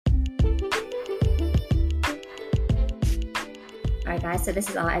Alright guys, so this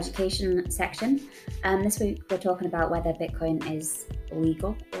is our education section. This week we're talking about whether Bitcoin is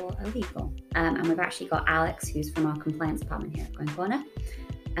legal or illegal. And we've actually got Alex, who's from our compliance department here at Coin Corner.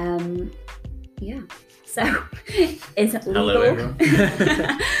 So is it legal? Hello everyone.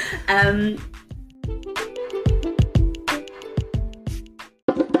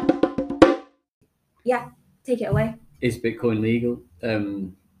 Yeah, take it away. Is Bitcoin legal?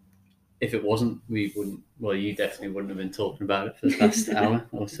 If it wasn't, we wouldn't. Well, you definitely wouldn't have been talking about it for the past hour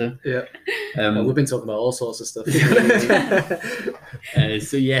or so. Yeah, we've been talking about all sorts of stuff.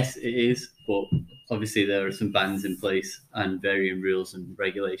 So yes, it is, but obviously there are some bans in place and varying rules and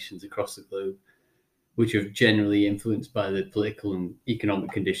regulations across the globe, which are generally influenced by the political and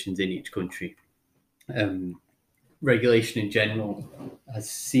economic conditions in each country. Regulation in general has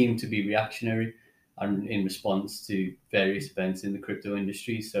seemed to be reactionary and in response to various events in the crypto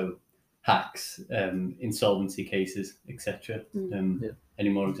industry. So hacks, insolvency cases, etc. Any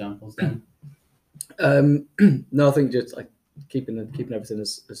more examples, Dan? No, I think just like keeping everything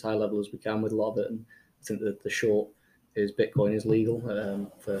as high level as we can with a lot of it. And I think that the short is Bitcoin is legal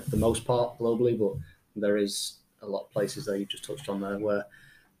for the most part globally, but there is a lot of places that you just touched on there where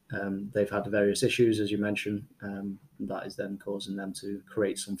they've had various issues, as you mentioned, that is then causing them to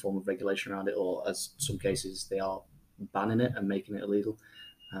create some form of regulation around it, or as some cases they are banning it and making it illegal.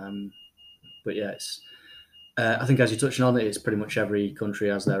 But yeah, it's I think as you're touching on it, it's pretty much every country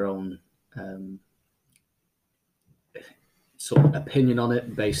has their own sort of opinion on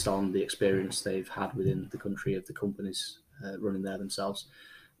it based on the experience they've had within the country of the companies running there themselves.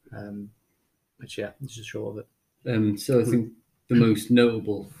 Which yeah, this is short of it. So I think the most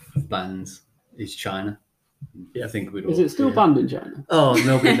notable of bans is China. Yeah, I think we'd all. Is it still banned in China? Oh,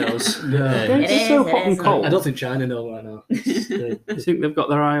 nobody knows. No. It's so hot and cold. I don't think China know right now. I think they've got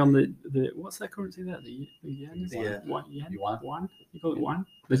their eye on the what's their currency there? The yen? Yeah. What, yen? Yuan? You call it yuan?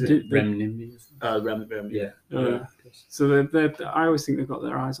 Renminbi? Renminbi, yeah. So I always think they've got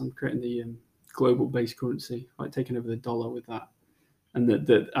their eyes on creating the global-based currency, like taking over the dollar with that. And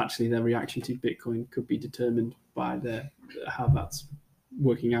that actually their reaction to Bitcoin could be determined by how that's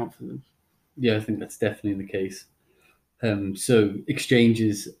working out for them. Yeah, I think that's definitely the case. So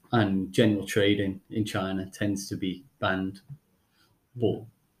exchanges and general trading in China tends to be banned, but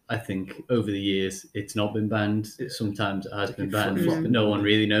I think over the years it's not been banned. Sometimes it has been banned, but no one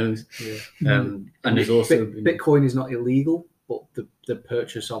really knows. Yeah. And there's also Bitcoin is not illegal, but the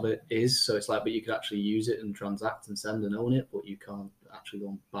purchase of it is. So it's like, but you could actually use it and transact and send and own it, but you can't actually go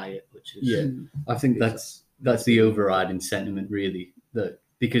and buy it, which is I think that's the overriding sentiment, really, that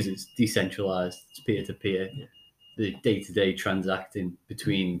because it's decentralized, it's peer-to-peer, the day-to-day transacting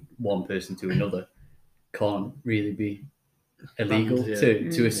between one person to another can't really be illegal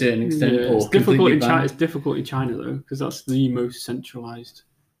to a certain extent. Yeah, it's difficult in China. It's difficult in China though, because that's the most centralized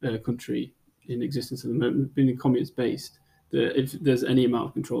country in existence at the moment, being communist based. If there's any amount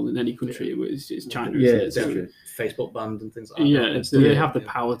of control in any country, it's China. Yeah, it's Facebook banned and things like that. Yeah, so they have the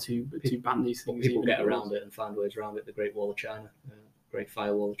power to ban these things. People get around it and find ways around it. The Great Wall of China. Great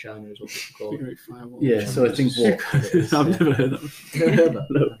Firewall of China is what people call it. Great Firewall. Yeah, so I think I've never heard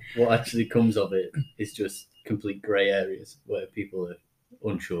that. What actually comes of it is just complete grey areas where people are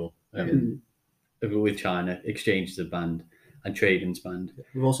unsure. With China, exchanges are banned and trading's banned.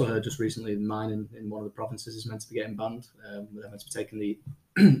 We've also heard just recently mining in one of the provinces is meant to be getting banned. They're meant to be taking the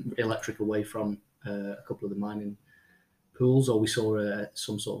electric away from a couple of the mining pools, or we saw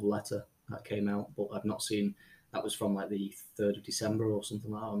some sort of letter that came out, but I've not seen. That was from like the 3rd of December or something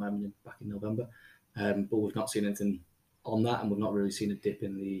like that. I remember back in November. But we've not seen anything on that, and we've not really seen a dip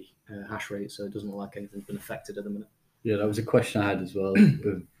in the hash rate, so it doesn't look like anything's been affected at the minute. Yeah, that was a question I had as well.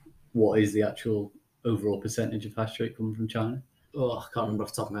 Of what is the actual overall percentage of hash rate coming from China? Oh, I can't remember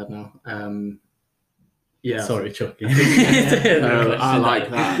off the top of my head now. Yeah. Sorry, Chuck. I like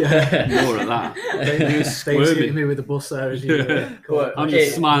that. More of that. Dave's hitting me with the bus there. As you, I'm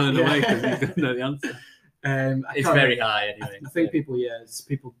just smiling away because you don't know the answer. It's very high anyway. I think people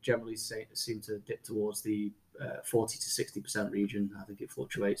generally seem to dip towards the 40 to 60% region. I think it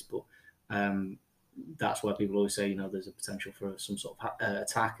fluctuates, but that's where people always say, there's a potential for some sort of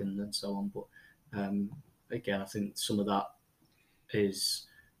attack and so on. But again, I think some of that is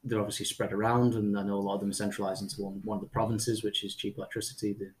they're obviously spread around, and I know a lot of them are centralized into one of the provinces, which is cheap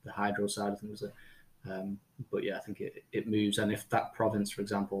electricity, the hydro side of things. But yeah, I think it moves, and if that province, for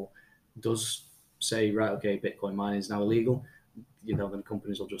example, does say, right, okay, Bitcoin mining is now illegal, then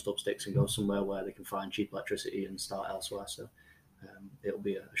companies will just up sticks and go somewhere where they can find cheap electricity and start elsewhere. So it'll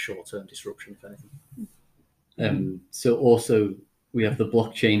be a short-term disruption, if anything. So also we have the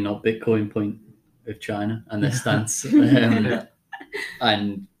blockchain, not Bitcoin point of China and their stance.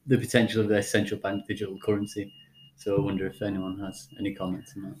 and the potential of their central bank digital currency. So I wonder if anyone has any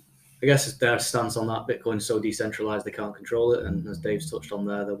comments on that. I guess their stance on that, Bitcoin's so decentralized they can't control it, and as Dave's touched on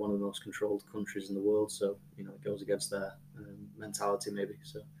there, they're one of the most controlled countries in the world. So it goes against their mentality maybe.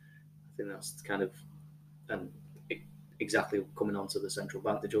 So I think that's kind of exactly coming onto the central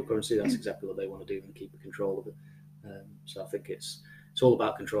bank digital currency. That's exactly what they want to do and keep control of it. So I think it's all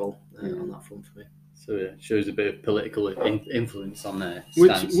about control on that front for me. So it shows a bit of political influence on their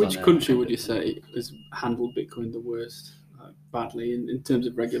stance. Which country would you say has handled Bitcoin the worst, badly in terms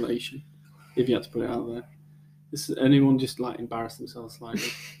of regulation? If you had to put it out there, does anyone just embarrass themselves slightly?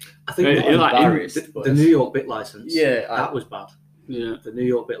 I think the New York bit license. Yeah, that was bad. Yeah, the New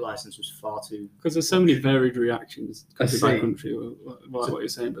York bit license was far too. Because there's so many varied reactions country by country, like what you're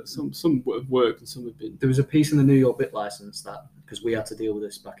saying. But some have worked and some have been. There was a piece in the New York bit license that, because we had to deal with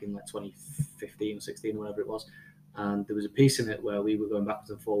this back in 2015 or 16 or whatever it was, and there was a piece in it where we were going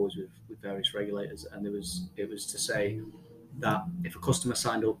backwards and forwards with various regulators, and it was to say that if a customer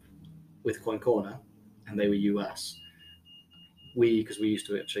signed up with Coin Corner and they were US, because we used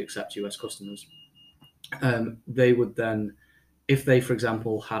to actually accept US customers, they would then, if they, for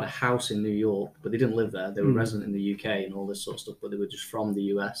example, had a house in New York, but they didn't live there, they were resident in the UK and all this sort of stuff, but they were just from the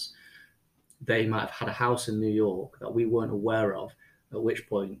US, they might have had a house in New York that we weren't aware of, at which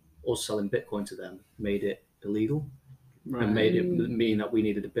point us selling Bitcoin to them made it illegal. Right. And made it mean that we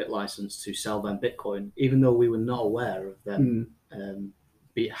needed a bit license to sell them Bitcoin, even though we were not aware of them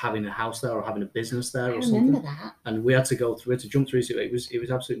having a house there or having a business there or something. That. And we had to jump through. So it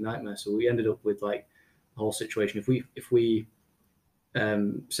was absolute nightmare. So we ended up with the whole situation. If we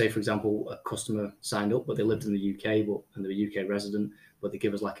say, for example, a customer signed up, but they lived in the UK, and they were UK resident, but they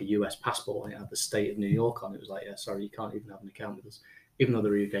give us a US passport and it had the state of New York on it. It was yeah, sorry, you can't even have an account with us, even though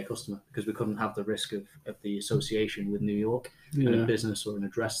they're a UK customer, because we couldn't have the risk of the association with New York and a business or an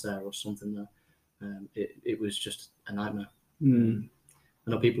address there or something there. It was just a nightmare. I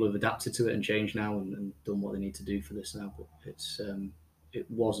know people have adapted to it and changed now and done what they need to do for this now, but it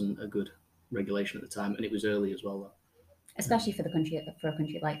wasn't a good regulation at the time, and it was early as well, though. Especially for a country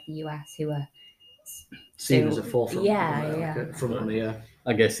like the US, who are seen as a forefront. Front runner, yeah.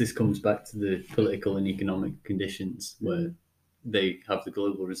 I guess this comes back to the political and economic conditions where they have the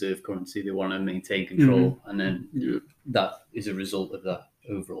global reserve currency, they want to maintain control, and then that is a result of that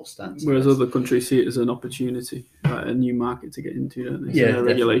overall stance. Whereas other countries see it as an opportunity, a new market to get into, don't they? So their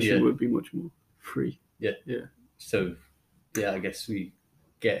regulation would be much more free. Yeah. So, I guess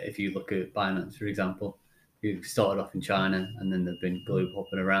if you look at Binance, for example, who started off in China and then they've been globe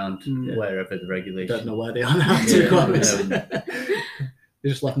hopping around wherever the regulation. Don't know where they are now, to be honest. They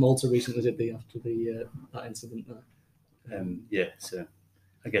just left Malta recently, did they, after that incident there? So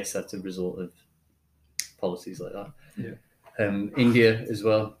I guess that's a result of policies like that. India as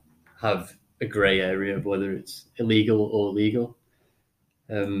well have a grey area of whether it's illegal or legal.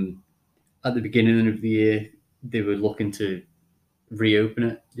 At the beginning of the year, they were looking to reopen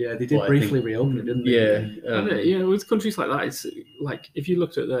it. Yeah, they did briefly reopen it, didn't they? Yeah, with countries like that, it's if you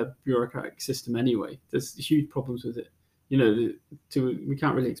looked at their bureaucratic system anyway, there's huge problems with it. We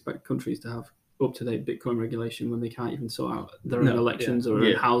can't really expect countries to have up-to-date Bitcoin regulation when they can't even sort out their own elections or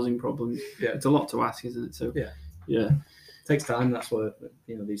own housing problems. Yeah. It's a lot to ask, isn't it? So it takes time. That's where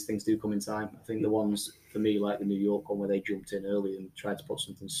these things do come in time. I think the ones for me, like the New York one, where they jumped in early and tried to put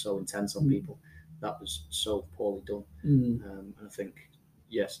something so intense on people, that was so poorly done. And I think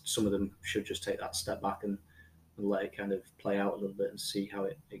some of them should just take that step back and let it kind of play out a little bit and see how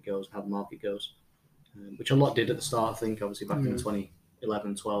it goes, how the market goes, which a lot did at the start. I think obviously back in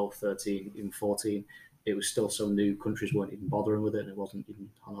 2011, 12, 13, even 14, it was still so new. Countries weren't even bothering with it, and it wasn't even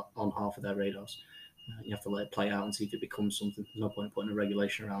on half of their radars. You have to let it play out and see if it becomes something. There's no point putting a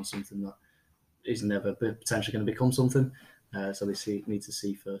regulation around something that is never potentially going to become something. So they need to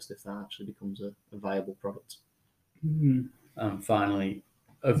see first if that actually becomes a viable product. And finally,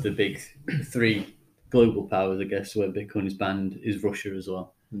 of the big three global powers, I guess, where Bitcoin is banned is Russia as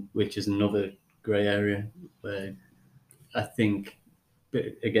well, which is another grey area where I think,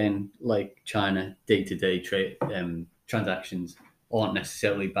 again, like China, day-to-day transactions aren't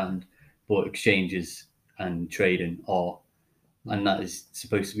necessarily banned, but exchanges and trading are, and that is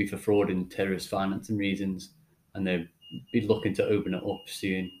supposed to be for fraud and terrorist financing reasons, and they're looking to open it up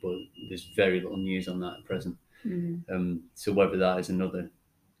soon, but there's very little news on that at present. So whether that is another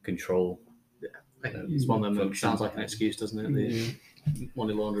control. It's one of them that sounds like an excuse, doesn't it? The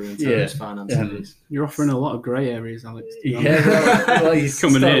money laundering and terrorist financing. You're offering a lot of grey areas, Alex. Well, he's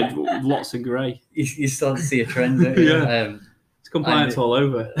coming in with lots of grey. You start to see a trend, don't you? It's compliance all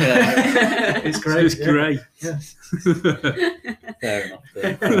over. It's great. It's grey. Yes. Fair enough.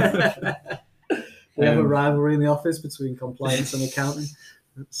 There. We have a rivalry in the office between compliance and accounting.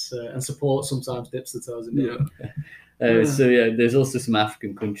 And support sometimes dips the toes in it. So yeah, there's also some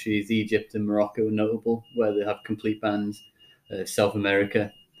African countries, Egypt and Morocco are notable, where they have complete bans. South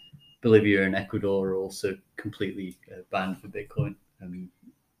America, Bolivia and Ecuador are also completely banned for Bitcoin.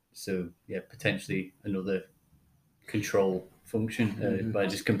 So yeah, potentially another control function by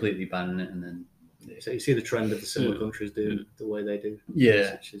just completely banning it, and then So you see the trend of the similar countries do the way they do.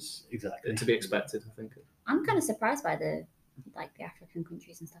 Yeah, which is exactly to be expected, I think. I'm kind of surprised by the African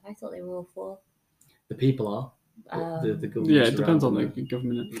countries and stuff. I thought they were all for. The people are. The government. Yeah, it depends on the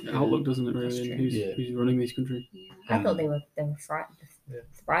government outlook, doesn't it? That's Really, true. and who's running these countries. Yeah. I thought they were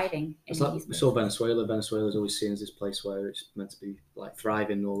thriving. It's like we saw Venezuela. Venezuela's always seen as this place where it's meant to be like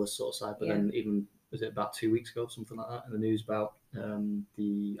thriving and all this sort of side. But then even was it about 2 weeks ago, something like that, in the news about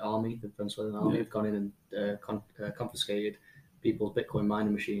the army, the Venezuelan army, have gone in and confiscated people's Bitcoin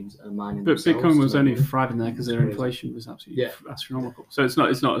mining machines and mining. But Bitcoin was only thriving there because their inflation was absolutely astronomical. So it's not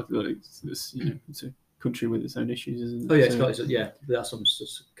it's a country with its own issues, isn't it? Oh yeah, that's what I'm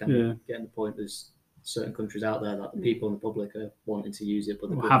just kind of getting the point. There's certain countries out there that the people and the public are wanting to use it,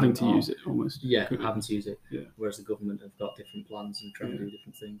 but having to use it almost. Yeah, having to use it. Yeah. Whereas the government have got different plans and trying to do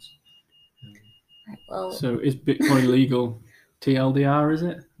different things. Right, well, so is Bitcoin legal? TLDR, is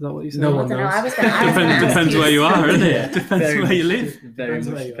it? Is that what you said? No one knows. I was gonna Depends where you are, isn't it? Yeah, Depends where you live. Very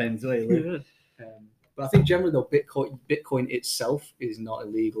much depends where you live. But I think generally though, Bitcoin itself is not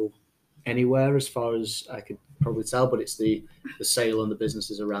illegal anywhere, as far as I could probably tell. But it's the sale and the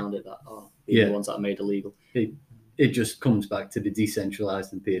businesses around it that are the ones that are made illegal. It just comes back to the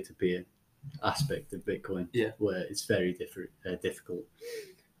decentralized and peer-to-peer aspect of Bitcoin, where it's very difficult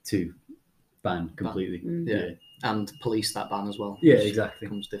to ban completely. And police that ban as well. Yeah, exactly.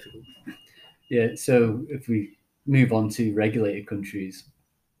 Becomes difficult. Yeah, so if we move on to regulated countries,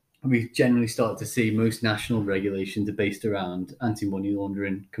 we generally start to see most national regulations are based around anti-money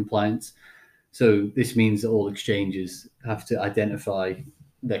laundering compliance. So this means that all exchanges have to identify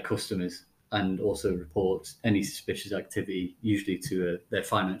their customers and also report any suspicious activity, usually to their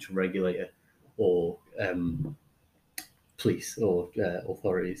financial regulator or police or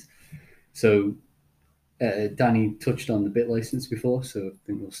authorities. So Danny touched on the BitLicense before, so I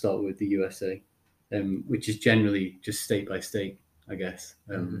think we'll start with the USA, which is generally just state by state, I guess.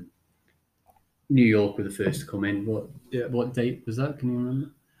 New York were the first to come in. What date was that? Can you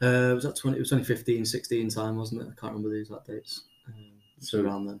remember? It was 2015, 16 time, wasn't it? I can't remember the exact dates. So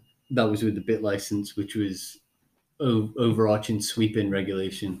around then. That was with the BitLicense, which was overarching sweeping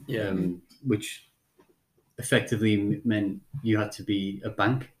regulation, which effectively meant you had to be a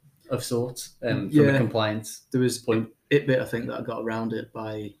bank of sorts from a compliance. There was point. Itbit, I think, that got around it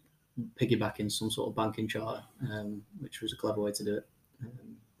by piggybacking some sort of banking charter, which was a clever way to do it.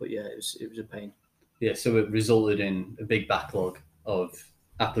 But yeah, it was a pain. Yeah, so it resulted in a big backlog of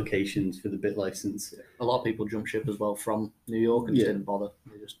applications for the BitLicense. A lot of people jumped ship as well from New York and just didn't bother.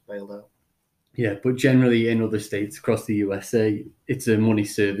 They just bailed out. Yeah, but generally in other states across the USA, it's a money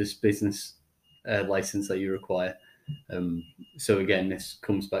service business license that you require. So again, this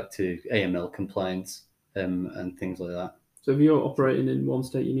comes back to AML compliance and things like that. So if you're operating in one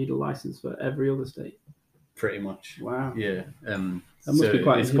state, you need a license for every other state? Pretty much. Wow. Yeah. That must be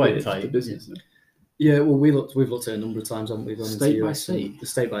quite tight. To business. Yeah, well, we've looked at it a number of times, haven't we? State by state. The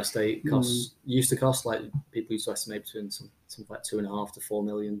state by state costs used to cost, like people used to estimate between something like 2.5 to 4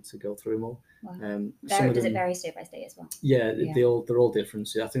 million to go through them all. Wow. Does it vary state by state as well? Yeah, they're all different.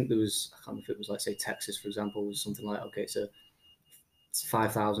 So I think there was, I can't remember if it was like say Texas, for example, was something like it's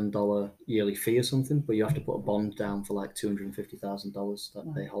 $5,000 yearly fee or something, but you have to put a bond down for like $250,000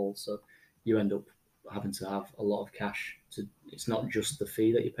 that they hold. So you end up having to have a lot of cash. It's not just the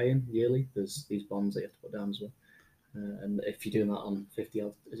fee that you're paying yearly. There's these bonds that you have to put down as well. And if you're doing that on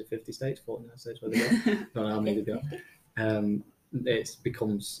 50 states, 49 states, where they go? I don't know how many they got. It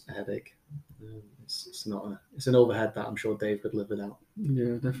becomes a headache. It's an overhead that I'm sure Dave could live without.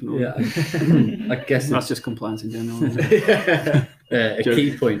 Yeah, definitely. Yeah, I guess that's just compliance in general. A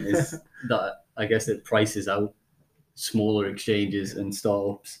key point is that I guess it prices out smaller exchanges and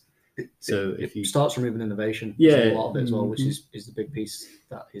startups. So if you starts removing innovation, a lot of it as well, which is the big piece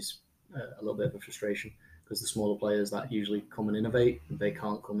that is a little bit of a frustration, because the smaller players that usually come and innovate, they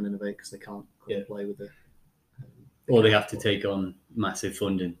can't come and innovate because they can't come and play with it. Or they have to take on massive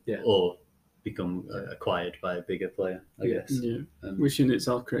funding, or become acquired by a bigger player, I guess. Yeah. Which in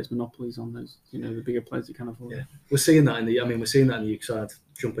itself creates monopolies on those, the bigger players that can afford. Yeah, we're seeing that in the UK. So I'd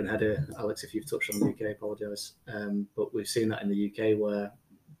jump in ahead here, Alex, if you've touched on the UK, apologise. But we've seen that in the UK where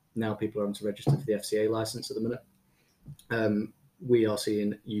now people are having to register for the FCA license at the minute. we are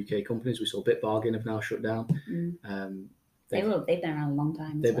seeing UK companies. We saw BitBargain have now shut down. They've been around a long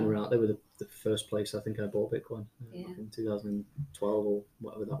time. They've been around. They were the first place I think I bought Bitcoin in 2012 or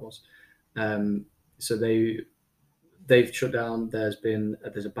whatever that was. So they've shut down. There's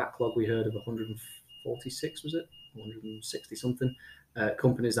a backlog we heard of 146, was it 160 something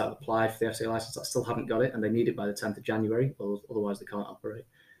companies that have applied for the FCA license that still haven't got it, and they need it by the 10th of January, or otherwise they can't operate.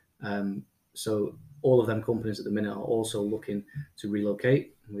 So all of them companies at the minute are also looking to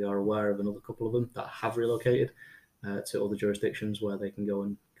relocate. We are aware of another couple of them that have relocated to other jurisdictions where they can go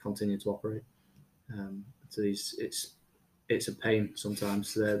and continue to operate. So it's a pain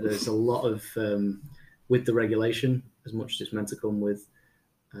sometimes. There's a lot of with the regulation, as much as it's meant to come with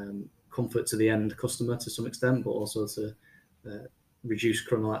comfort to the end customer to some extent, but also to reduce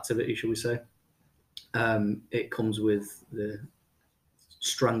criminal activity, shall we say. It comes with the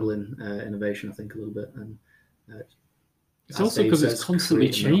strangling innovation, I think, a little bit. And it's also because it's constantly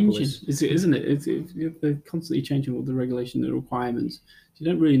changing, isn't it? They're constantly changing all the regulation, the requirements. So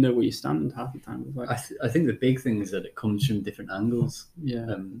you don't really know where you stand half the time. I think the big thing is that it comes from different angles.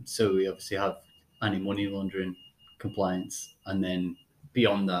 Yeah. So we obviously have anti-money laundering compliance, and then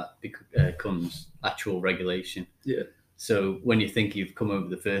beyond that comes actual regulation. Yeah. So when you think you've come over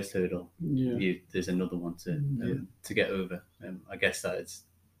the first hurdle, there's another one to get over. I guess that is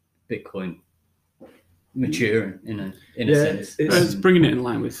Bitcoin maturing in a sense. It's bringing it in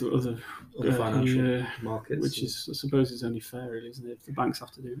line with other financial markets, which is, I suppose, is only fair, really, isn't it? If the banks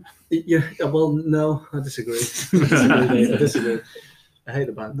have to do it. Yeah. Well, no, I disagree. I disagree. I hate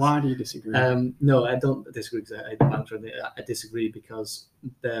the banks. Why do you disagree? No, I don't disagree because I hate the banks. I disagree because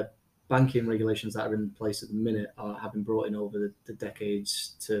they're banking regulations that are in place at the minute have been brought in over the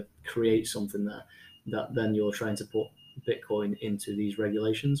decades to create something that then you're trying to put Bitcoin into these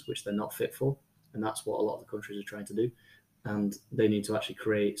regulations, which they're not fit for. And that's what a lot of the countries are trying to do. And they need to actually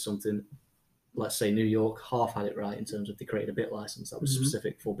create something. Let's say New York half had it right in terms of they created a bit license that was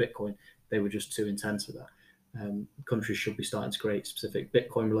specific for Bitcoin. They were just too intense for that. Countries should be starting to create specific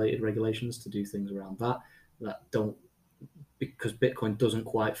Bitcoin related regulations to do things around that don't, because Bitcoin doesn't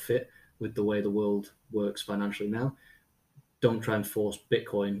quite fit with the way the world works financially now. Don't try and force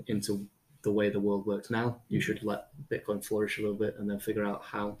Bitcoin into the way the world works now. You should let Bitcoin flourish a little bit and then figure out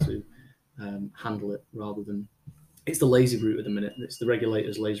how to handle it, rather than it's the lazy route at the minute. It's the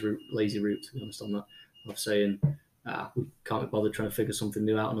regulators' lazy route, to be honest, on that, of saying we can't be bothered trying to figure something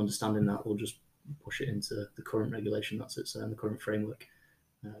new out and understanding that. We'll just push it into the current regulation that's in the current framework.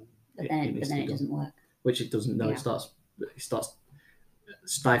 But then it doesn't work. Which it doesn't. No, yeah. It starts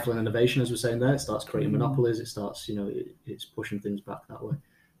stifling innovation, as we're saying there. It starts creating monopolies. It starts, it's pushing things back that way,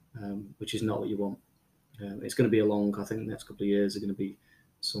 which is not what you want. It's going to be I think the next couple of years are going to be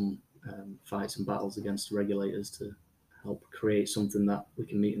some fights and battles against the regulators to help create something that we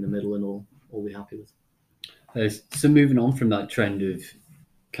can meet in the middle and all be happy with. So moving on from that trend of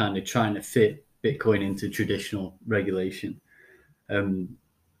kind of trying to fit Bitcoin into traditional regulation,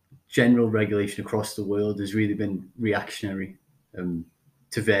 general regulation across the world has really been reactionary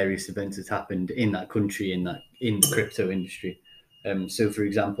to various events that happened in that country, in the crypto industry. So, for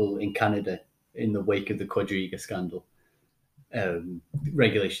example, in Canada, in the wake of the Quadriga scandal,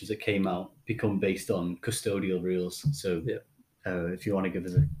 regulations that came out become based on custodial rules. So, if you want to give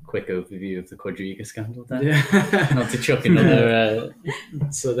us a quick overview of the Quadriga scandal, Dan, not to chuck another.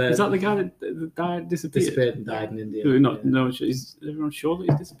 So is that the guy that died, disappeared and died in India? No, is everyone sure that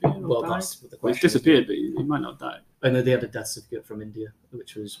he's disappeared? Well, that's the question. He's disappeared, but he might not die. I know they had a death certificate from India,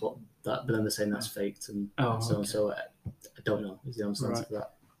 which was but then they're saying that's faked, and so I don't know. Is the honest answer for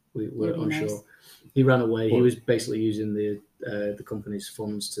that? We're unsure. Nice. He ran away. He was basically using the company's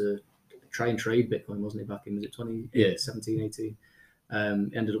funds to try and trade Bitcoin, wasn't he? Back in 2017, 18.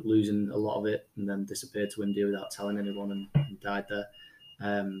 Ended up losing a lot of it, and then disappeared to India without telling anyone, and died there.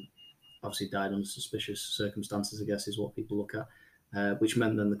 Obviously, died under suspicious circumstances, I guess, is what people look at. Which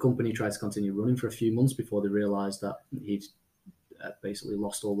meant then the company tried to continue running for a few months before they realised that he'd basically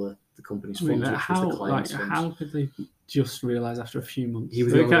lost all the company's funds, which was the client's funds. How could they just realise after a few months? He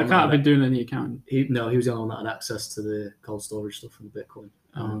can't have been doing any accounting. He was the only one that had access to the cold storage stuff from the Bitcoin.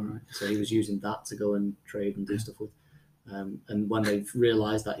 Right. So he was using that to go and trade and do stuff with. And when they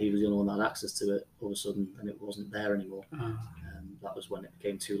realised that he was the only one that had access to it, all of a sudden, and it wasn't there anymore. That was when it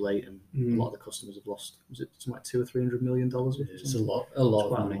became too late, and a lot of the customers have lost. Was it something like $200 or $300 million? It's a lot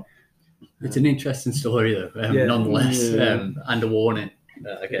of money. It's an interesting story, though, nonetheless, and a warning,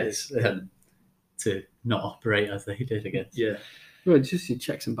 I guess, to not operate as they did, I guess. Yeah. Well, it's just your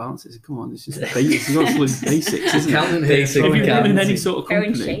checks and balances. Come on, it's just the basics. It's absolute basics, isn't it? Accountant Basic If you're running accountancy. any sort of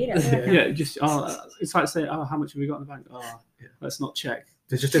Throwing company, shade at it. yeah, just it's like saying, how much have we got in the bank? Let's not check.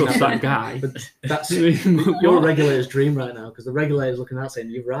 They just Trust didn't that have guy. But that's What? your regulator's dream right now, because the regulator's looking out saying,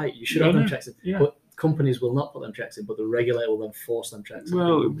 you're right, you should have them checks in. Yeah. But companies will not put them checks in, but the regulator will then force them checks in.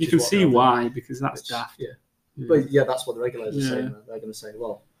 Well, which you is can what see they'll do. why, because that's Which- daft. Yeah. Yeah. But yeah, that's what the regulators are Yeah. saying. They're going to say,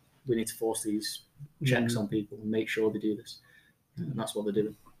 well, we need to force these checks on people and make sure they do this. And that's what they're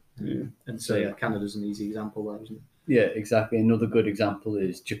doing. Yeah. And so, yeah, Canada's an easy example there, isn't it? Yeah, exactly. Another good example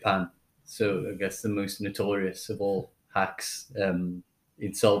is Japan. So I guess the most notorious of all hacks,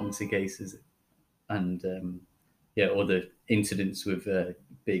 insolvency cases, and other incidents with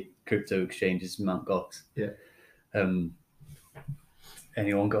big crypto exchanges, Mt. Gox. Yeah.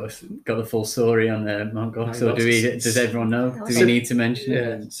 Anyone got a full story on Mt. Gox, Mt. or Gox. does everyone know? Do we Sim- need to mention Yeah,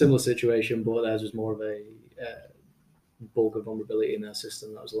 it? similar situation, but theirs was more of a bulk of vulnerability in their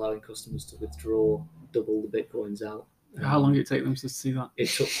system that was allowing customers to withdraw double the bitcoins out. How long did it take them to see that? It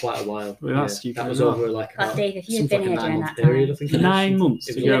took quite a while. Well, that's stupid That was as well. over like God, Dave, if you had something been like a here during 9-month that period, time, I think. it was. 9 months.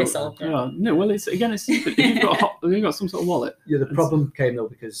 It to was you would go. have solved it. Oh, no, well, it's if you've got some sort of wallet. Yeah, the problem came though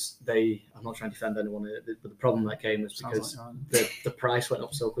because I'm not trying to defend anyone here, but the problem that came was Sounds because like the price went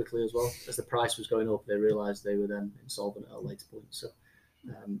up so quickly as well. As the price was going up, they realised they were then insolvent at a later point. So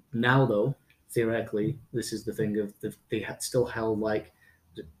now, though, theoretically, this is the thing of they had still held like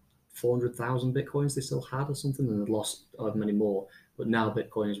 400,000 bitcoins they still had or something, and had lost however many more. But now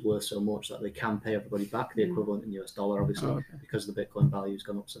Bitcoin is worth so much that they can pay everybody back the equivalent in US dollar, obviously, Oh, okay. because the Bitcoin value has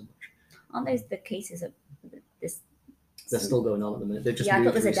gone up so much. aren't those the cases of this? They're still going on at the minute. They've just Yeah, I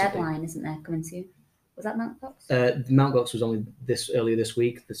thought moved there's a recently. deadline, isn't there, coming soon? Was that Mt. Gox? Mt. Gox was only earlier this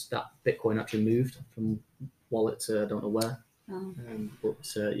week. That Bitcoin actually moved from wallet to I don't know where. Oh. I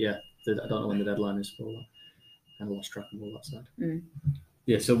don't know when the deadline is for that. Kind of lost track of all that side.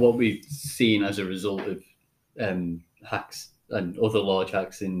 Yeah, so what we've seen as a result of hacks and other large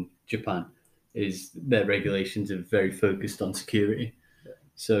hacks in Japan is their regulations are very focused on security. Yeah.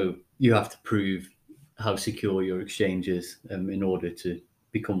 So you have to prove how secure your exchange is in order to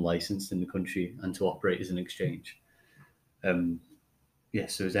become licensed in the country and to operate as an exchange.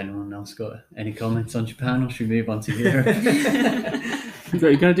 So has anyone else got any comments on Japan, or should we move on to Europe?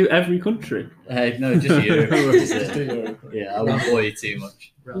 You're going to do every country. No, just Europe. Just do Europe. Yeah, I won't bore you too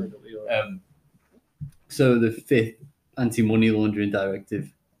much. Right, but we are- So the fifth anti-money laundering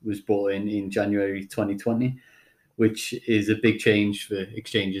directive was brought in January 2020, which is a big change for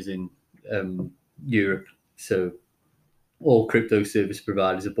exchanges in Europe. So all crypto service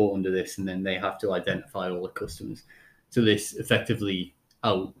providers are brought under this, and then they have to identify all the customers. So this effectively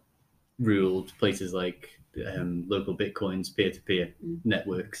outruled places like local Bitcoins, peer-to-peer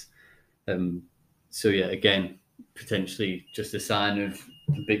networks. So yeah, again, potentially just a sign of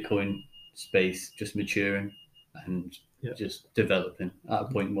the Bitcoin space just maturing and just developing at a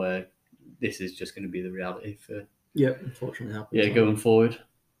point where this is just going to be the reality for unfortunately happens. going forward.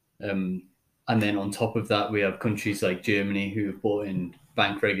 And then on top of that, we have countries like Germany who have brought in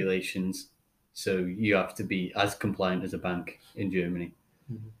bank regulations. So you have to be as compliant as a bank in Germany.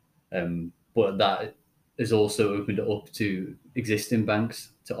 But that has also opened it up to existing banks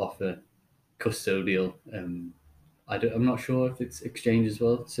to offer custodial. I'm not sure if it's exchange as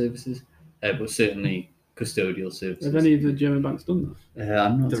well services, but certainly custodial services. Have any of the German banks done that?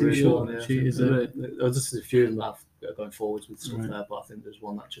 I'm not There too is sure. one, yeah. Actually, is Really? it? There's just a few of them that have going forwards with stuff Right. there, but I think there's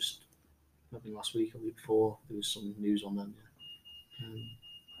one that just maybe last week or the week before there was some news on them.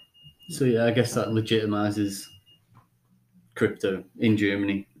 So yeah, I guess that legitimizes crypto in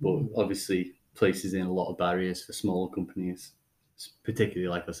Germany, but obviously places in a lot of barriers for smaller companies, particularly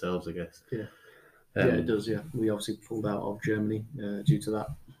like ourselves, I guess. Yeah, it does. Yeah, we obviously pulled out of Germany due to that,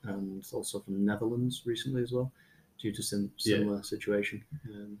 and also from the Netherlands recently as well, due to similar situation.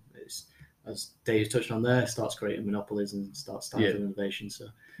 It's, as Dave touched on there, starts creating monopolies and starts stifling innovation. So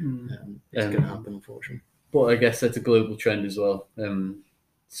it's going to happen, unfortunately. But I guess that's a global trend as well.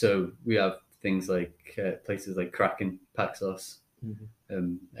 So we have things like places like Kraken, Paxos,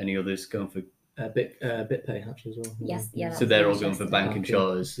 any others going for. BitPay actually as well. Yes, yeah. So they're all going for banking Okay.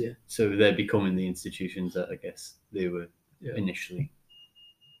 charters. Yeah. So they're becoming the institutions that I guess they were initially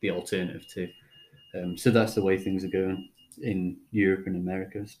the alternative to. So that's the way things are going in Europe and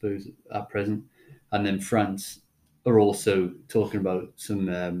America, I suppose, at present. And then France are also talking about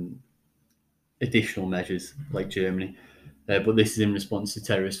some additional measures like Germany. But this is in response to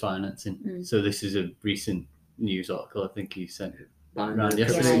terrorist financing. So this is a recent news article. I think you sent it around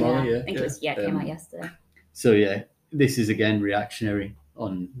yesterday, Molly. I think it was, it came out yesterday. So yeah, this is again reactionary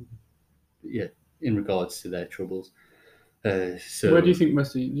on in regards to their troubles. So Where do you think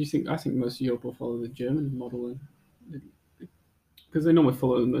most of I think most of Europe will follow the German model because they normally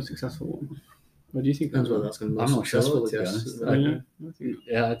follow the most successful one. What do you think? Depends whether that's going to be I'm more not sure, successful, to be I guess. honest. I think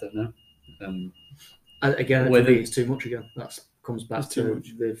I don't know. Again, Whether- for me, it's too much again. That comes back It's too to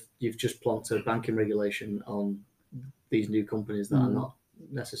much. you've just plonked a banking regulation on these new companies that are not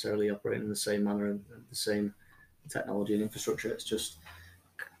necessarily operating in the same manner and the same technology and infrastructure. It's just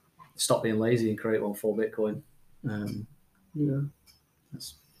stop being lazy and create one for Bitcoin. Yeah.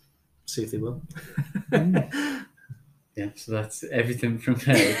 Let's see if they will. Yeah, so that's everything from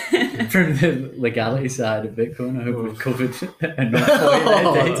from the legality side of Bitcoin. I hope we've covered enough for you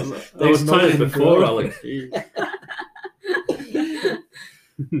there, Dave. I was tired nothing before, before. Alex.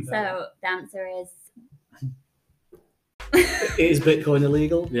 So the answer is Is Bitcoin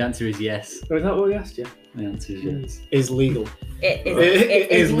illegal? The answer is yes. Oh, is that what we asked you? The answer is yes. Is legal.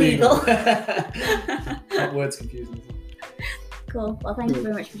 it is legal. That word's confusing. Cool. Well, thank you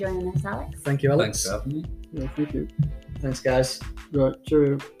very much for joining us, Alex. Thank you, Alex. Thanks for having me. Yeah, thank you. Thanks, guys. Right,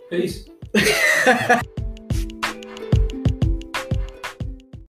 cheerio. Peace.